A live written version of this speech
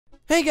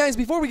Hey guys,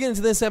 before we get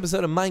into this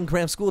episode of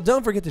Minecraft School,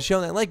 don't forget to show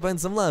that like button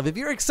some love. If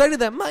you're excited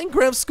that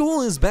Minecraft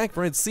School is back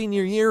for its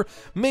senior year,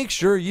 make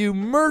sure you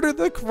murder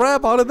the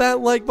crap out of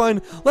that like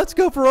button. Let's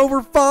go for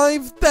over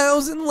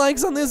 5,000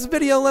 likes on this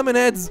video,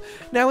 Lemonheads.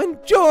 Now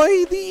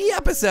enjoy the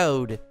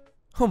episode.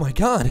 Oh my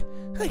god,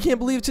 I can't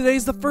believe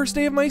today's the first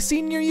day of my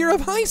senior year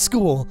of high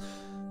school.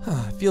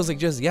 It feels like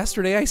just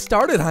yesterday I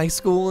started high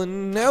school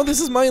and now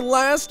this is my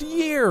last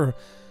year.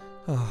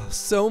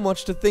 So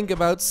much to think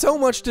about, so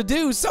much to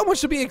do, so much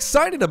to be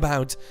excited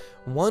about.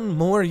 One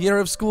more year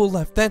of school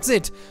left, that's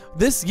it.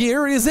 This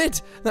year is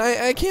it.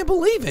 I can't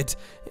believe it.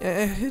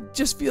 It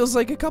just feels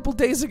like a couple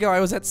days ago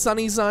I was at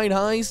Sunnyside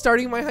High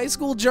starting my high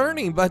school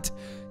journey, but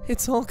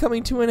it's all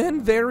coming to an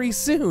end very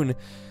soon.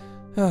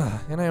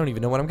 And I don't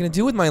even know what I'm going to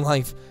do with my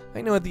life.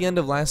 I know at the end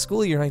of last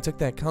school year I took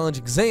that college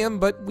exam,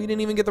 but we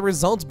didn't even get the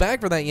results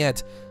back for that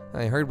yet.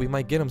 I heard we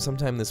might get them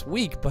sometime this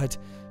week, but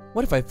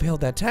what if I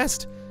failed that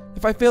test?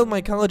 If I failed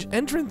my college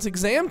entrance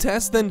exam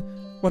test, then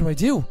what do I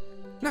do?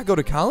 Not go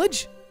to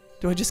college?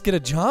 Do I just get a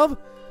job?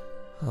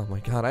 Oh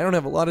my god, I don't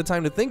have a lot of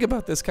time to think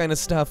about this kind of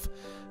stuff.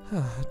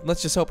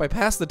 Let's just hope I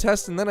pass the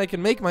test and then I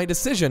can make my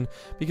decision.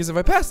 Because if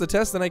I pass the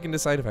test, then I can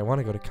decide if I want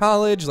to go to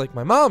college like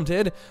my mom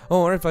did,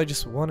 or if I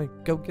just want to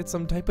go get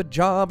some type of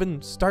job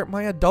and start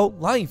my adult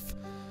life.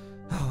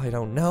 Oh, I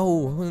don't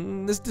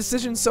know. This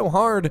decision's so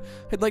hard.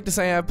 I'd like to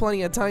say I have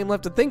plenty of time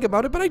left to think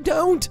about it, but I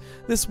don't.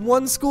 This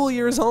one school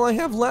year is all I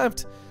have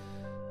left.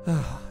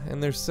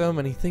 And there's so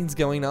many things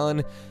going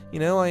on. You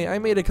know, I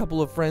made a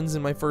couple of friends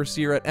in my first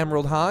year at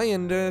Emerald High,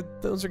 and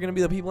those are going to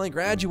be the people I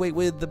graduate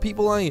with, the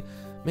people I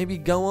maybe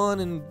go on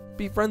and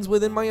be friends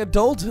with in my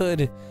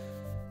adulthood.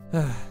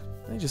 I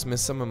just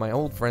miss some of my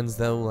old friends,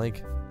 though,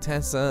 like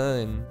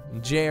Tessa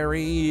and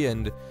Jerry,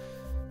 and,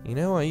 you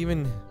know, I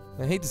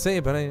hate to say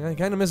it, but I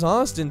kind of miss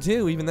Austin,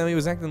 too, even though he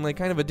was acting like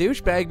kind of a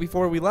douchebag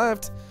before we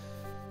left.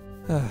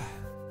 I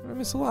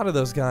miss a lot of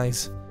those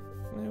guys.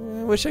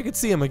 I wish I could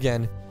see him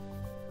again.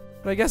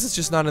 But I guess it's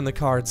just not in the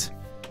cards.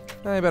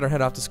 I better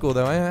head off to school,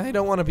 though. I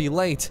don't want to be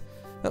late.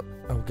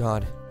 Oh,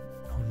 God.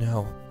 Oh,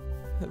 no.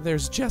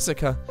 There's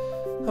Jessica.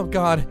 Oh,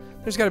 God.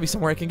 There's got to be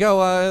somewhere I can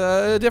go.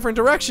 A different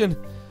direction.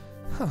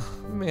 Oh,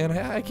 man,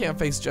 I can't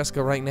face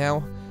Jessica right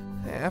now.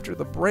 After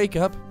the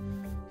breakup.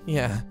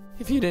 Yeah,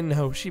 if you didn't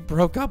know, she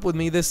broke up with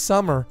me this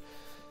summer.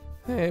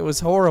 It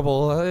was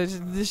horrible.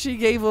 She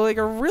gave, like,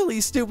 a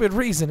really stupid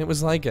reason. It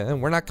was like,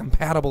 we're not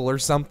compatible or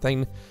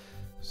something.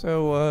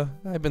 So,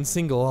 I've been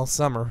single all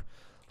summer.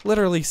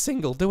 Literally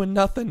single, doing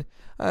nothing.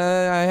 I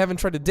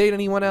haven't tried to date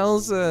anyone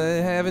else. I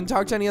haven't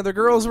talked to any other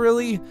girls,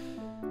 really.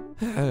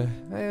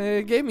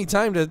 It gave me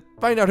time to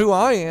find out who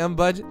I am,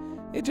 but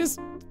it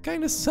just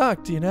kind of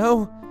sucked, you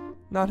know?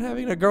 Not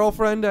having a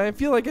girlfriend. I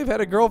feel like I've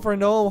had a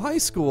girlfriend all high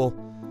school.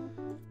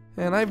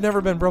 And I've never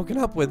been broken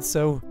up with,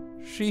 so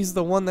she's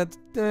the one that,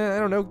 I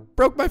don't know,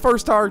 broke my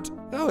first heart.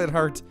 Oh, it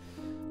hurt.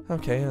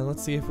 Okay,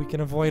 let's see if we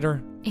can avoid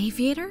her.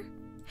 Aviator?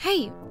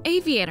 Hey,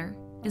 Aviator,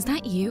 is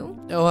that you?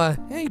 Oh,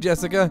 hey,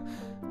 Jessica.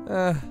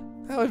 How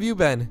have you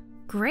been?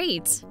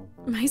 Great.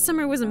 My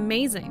summer was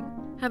amazing.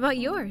 How about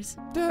yours?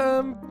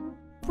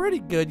 Pretty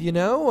good, you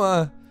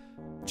know.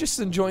 Just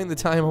enjoying the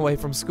time away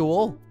from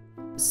school.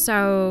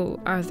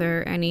 So, are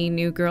there any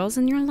new girls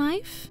in your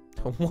life?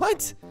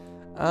 What?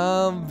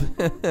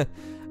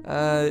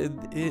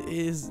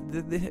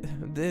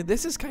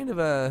 This is kind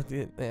of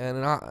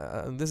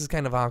this is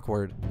kind of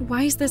awkward.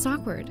 Why is this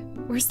awkward?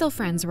 We're still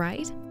friends,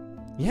 right?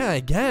 Yeah, I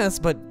guess,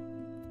 but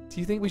do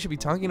you think we should be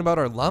talking about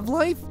our love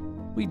life?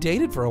 We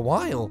dated for a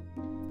while.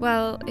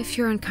 Well, if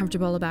you're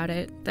uncomfortable about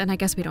it, then I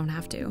guess we don't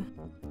have to.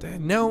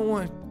 No,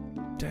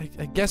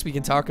 I guess we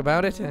can talk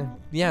about it.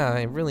 Yeah,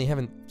 I really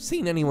haven't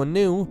seen anyone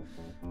new.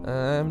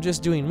 I'm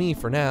just doing me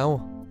for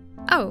now.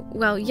 Oh,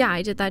 well, yeah,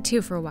 I did that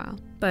too for a while,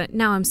 but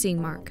now I'm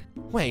seeing Mark.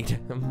 Wait,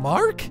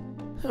 Mark?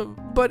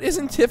 But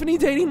isn't Tiffany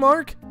dating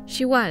Mark?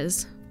 She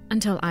was,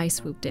 until I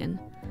swooped in.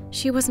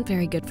 She wasn't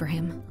very good for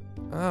him.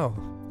 Oh,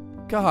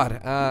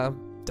 God,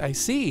 I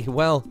see.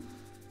 Well,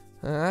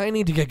 I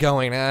need to get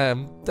going. I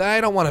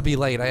don't want to be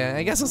late.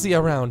 I guess I'll see you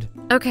around.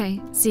 Okay,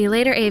 see you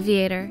later,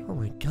 Aviator. Oh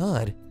my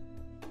God.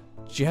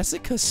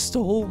 Jessica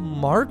stole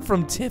Mark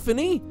from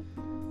Tiffany?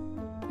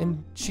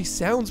 And she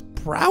sounds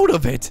proud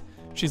of it.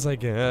 She's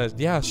like,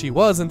 yeah, she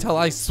was until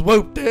I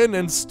swooped in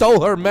and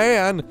stole her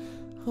man.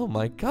 Oh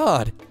my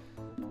God.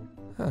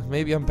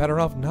 Maybe I'm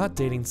better off not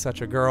dating such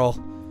a girl.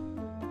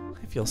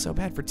 I feel so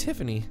bad for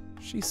Tiffany.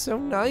 She's so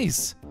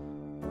nice.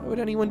 Why would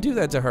anyone do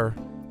that to her?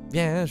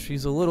 Yeah,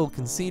 she's a little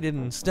conceited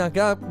and stuck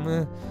up,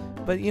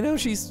 but you know,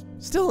 she's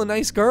still a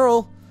nice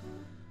girl.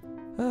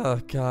 Oh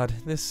God,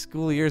 this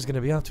school year is gonna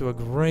be off to a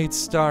great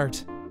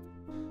start.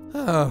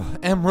 Oh,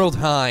 Emerald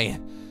High.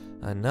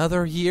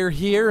 Another year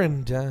here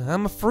and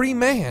I'm a free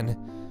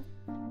man.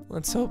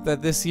 Let's hope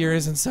that this year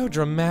isn't so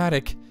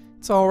dramatic.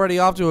 It's already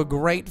off to a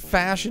great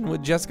fashion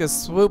with Jessica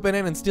swooping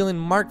in and stealing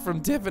Mark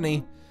from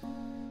Tiffany.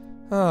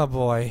 Oh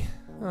boy.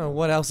 Oh,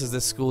 what else is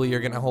this school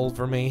year gonna hold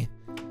for me?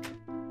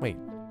 Wait,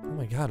 oh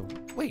my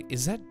God, wait,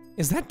 is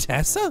that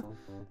Tessa?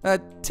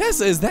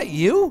 Tessa, is that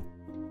you?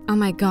 Oh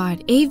my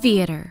god,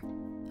 Aviator.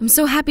 I'm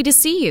so happy to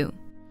see you.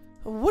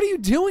 What are you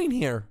doing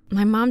here?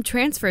 My mom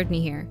transferred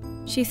me here.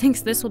 She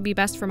thinks this will be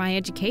best for my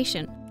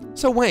education.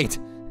 So wait,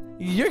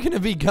 you're gonna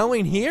be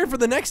going here for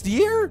the next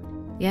year?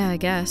 Yeah, I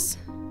guess.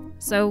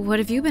 So what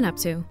have you been up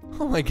to?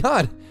 Oh my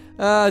god.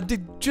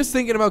 Just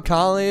thinking about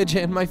college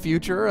and my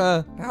future.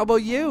 How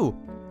about you?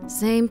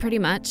 Same, pretty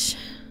much.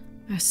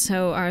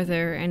 So are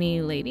there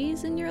any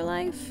ladies in your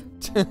life?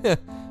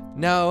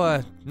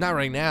 No, not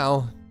right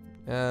now.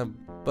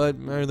 But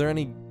are there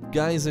any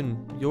guys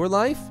in your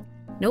life?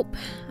 Nope.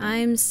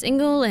 I'm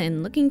single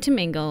and looking to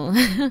mingle.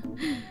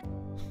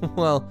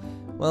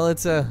 Well,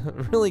 it's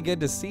really good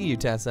to see you,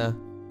 Tessa.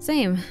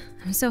 Same.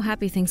 I'm so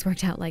happy things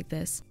worked out like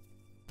this.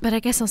 But I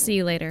guess I'll see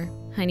you later.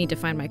 I need to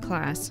find my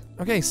class.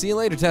 Okay, see you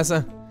later,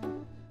 Tessa.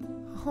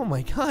 Oh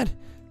my god.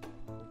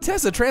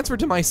 Tessa transferred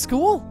to my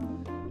school?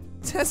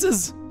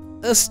 Tessa's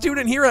a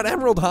student here at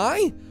Emerald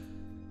High?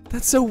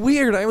 That's so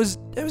weird. I was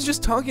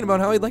just talking about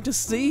how I'd like to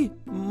see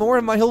more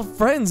of my old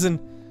friends, and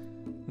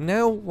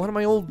now one of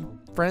my old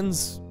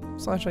friends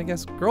 / I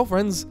guess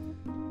girlfriends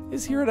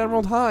is here at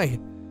Emerald High.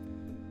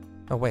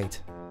 Oh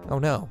wait. Oh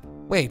no.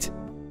 Wait.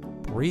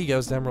 Bree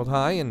goes to Emerald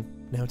High, and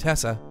now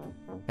Tessa.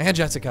 And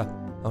Jessica.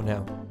 Oh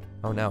no.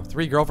 Oh no.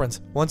 3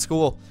 girlfriends. 1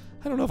 school.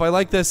 I don't know if I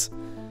like this.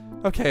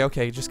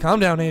 Okay. Just calm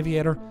down,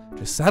 Aviator.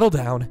 Just settle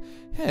down.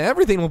 Yeah,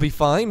 everything will be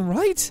fine,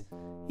 right?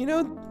 You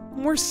know,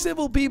 we're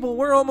civil people.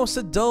 We're almost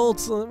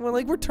adults.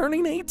 We're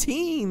turning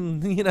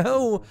 18, you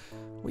know?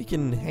 We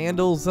can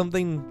handle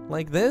something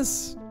like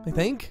this, I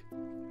think.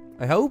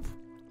 I hope.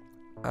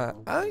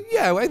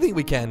 Yeah, I think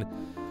we can.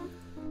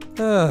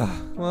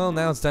 Well,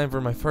 now it's time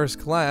for my first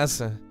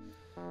class.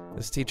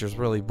 This teacher's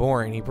really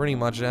boring. He pretty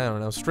much, I don't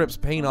know, strips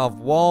paint off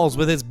walls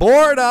with his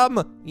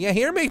boredom. You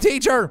hear me,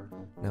 teacher?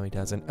 No, he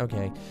doesn't.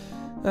 Okay.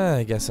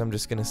 I guess I'm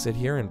just gonna sit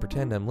here and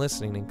pretend I'm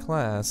listening in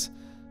class.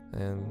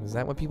 And is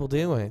that what people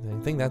do? I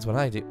think that's what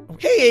I do.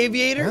 Hey,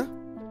 Aviator! Huh?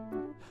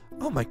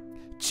 Oh my...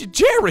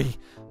 Jerry!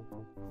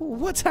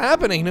 What's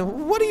happening?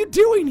 What are you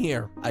doing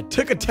here? I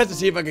took a test to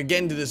see if I could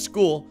get into this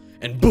school,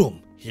 and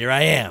boom, here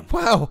I am.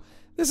 Wow,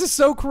 this is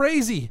so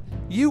crazy.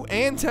 You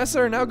and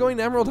Tessa are now going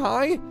to Emerald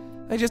High?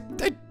 I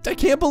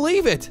can't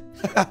believe it.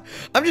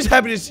 I'm just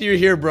happy to see you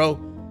here, bro.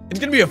 It's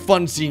gonna be a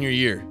fun senior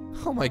year.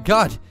 Oh my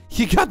god,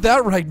 you got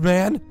that right,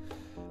 man.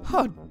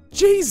 Oh,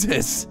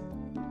 Jesus.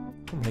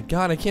 Oh my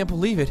god, I can't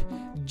believe it.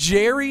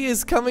 Jerry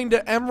is coming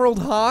to Emerald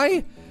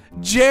High?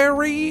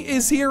 Jerry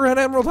is here at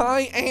Emerald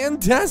High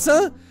and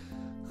Tessa?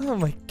 Oh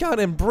my god,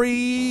 and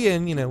Bree,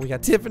 and you know, we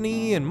got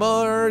Tiffany and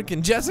Mark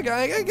and Jessica.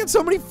 I got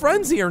so many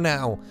friends here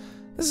now.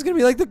 This is gonna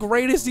be like the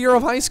greatest year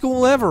of high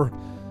school ever.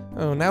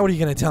 Oh, now what are you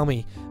gonna tell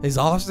me? Is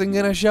Austin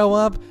gonna show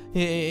up?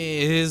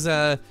 Is,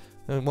 well,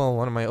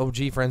 one of my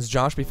OG friends,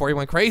 Josh, before he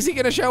went crazy,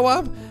 gonna show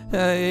up?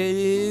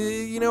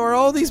 You know, are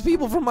all these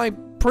people from my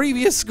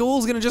previous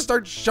schools gonna just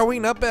start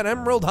showing up at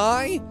Emerald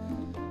High?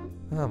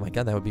 Oh my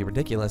god, that would be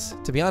ridiculous.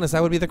 To be honest,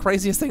 that would be the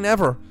craziest thing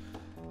ever.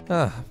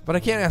 But I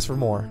can't ask for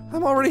more.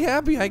 I'm already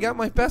happy. I got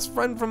my best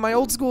friend from my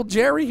old school,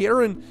 Jerry,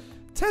 here, and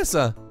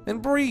Tessa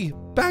and Bree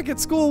back at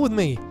school with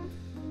me.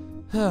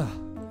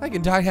 I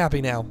can die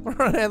happy now,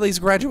 or at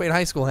least graduate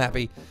high school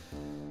happy.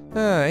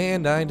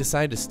 And I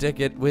decided to stick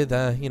it with,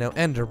 you know,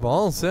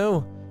 Enderball,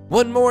 so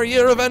 1 more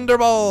year of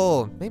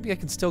Enderball! Maybe I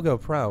can still go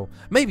pro.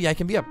 Maybe I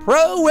can be a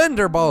pro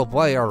Enderball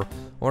player!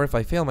 Or if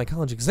I fail my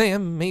college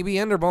exam, maybe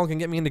Enderball can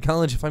get me into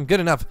college if I'm good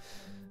enough.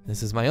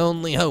 This is my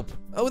only hope.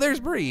 Oh, there's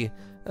Bree.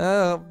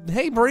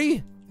 Hey,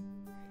 Bree.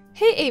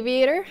 Hey,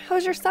 Aviator. How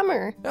was your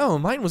summer? Oh,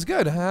 mine was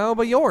good. How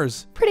about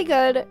yours? Pretty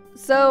good.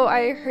 So,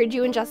 I heard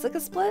you and Jessica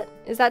split.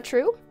 Is that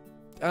true?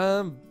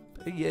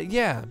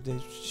 Yeah.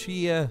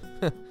 She,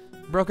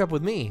 broke up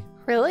with me.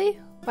 Really?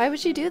 Why would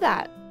she do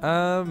that?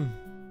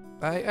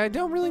 I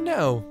don't really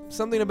know.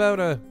 Something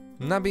about,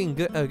 not being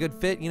a good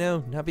fit, you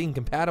know, not being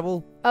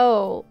compatible.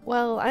 Oh,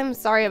 well, I'm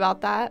sorry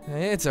about that.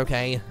 It's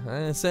okay.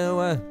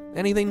 So,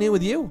 anything new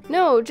with you?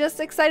 No, just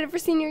excited for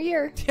senior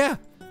year. Yeah,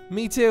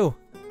 me too.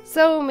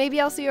 So, maybe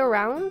I'll see you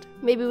around?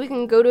 Maybe we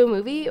can go to a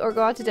movie or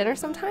go out to dinner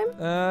sometime?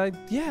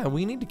 Yeah,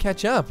 we need to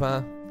catch up.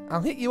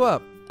 I'll hit you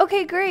up.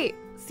 Okay, great.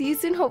 See you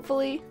soon,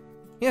 hopefully.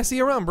 Yeah, see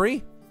you around,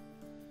 Bree.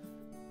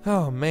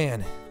 Oh,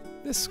 man.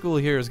 This school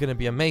here is gonna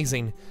be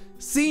amazing.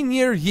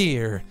 Senior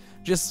year.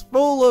 Just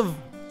full of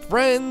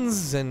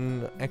friends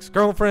and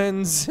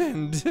ex-girlfriends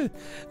and,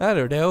 I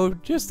don't know,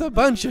 just a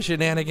bunch of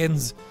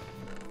shenanigans.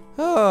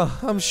 Oh,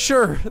 I'm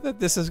sure that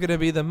this is gonna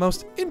be the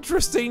most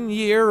interesting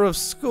year of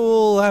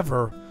school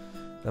ever.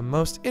 The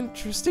most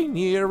interesting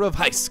year of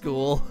high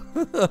school.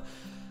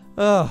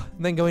 Oh,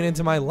 and then going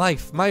into my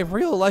life, my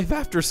real life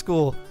after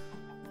school.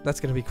 That's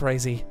gonna be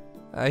crazy.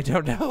 I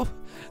don't know.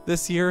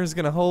 This year is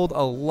gonna hold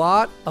a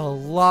lot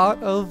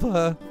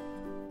of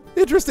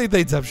interesting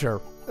things, I'm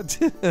sure.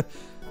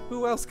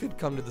 Who else could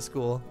come to the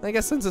school? I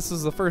guess since this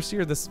is the first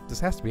year, this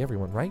has to be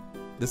everyone, right?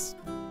 This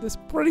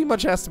pretty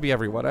much has to be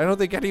everyone. I don't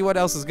think anyone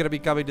else is gonna be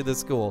coming to this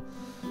school.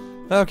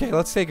 Okay,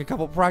 let's take a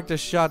couple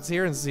practice shots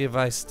here and see if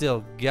I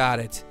still got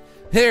it.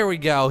 Here we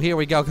go. Here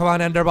we go. Come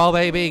on, Enderball,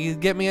 baby.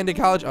 Get me into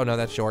college. Oh, no,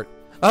 that's short.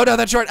 Oh, no,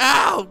 that's short.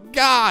 Ow,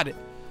 God.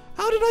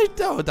 How did I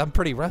do? I'm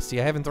pretty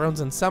rusty. I haven't thrown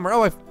since summer.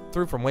 Oh, I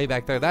threw from way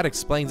back there. That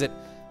explains it.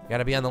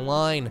 Gotta be on the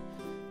line.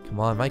 Come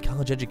on, my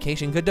college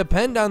education could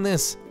depend on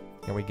this.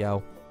 Here we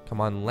go.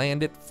 Come on,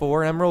 land it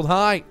for Emerald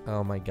High.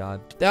 Oh, my God.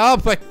 Oh,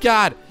 my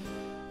God.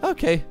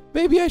 Okay,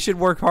 maybe I should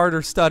work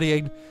harder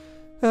studying.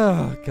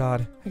 Oh,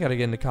 God. I gotta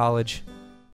get into college.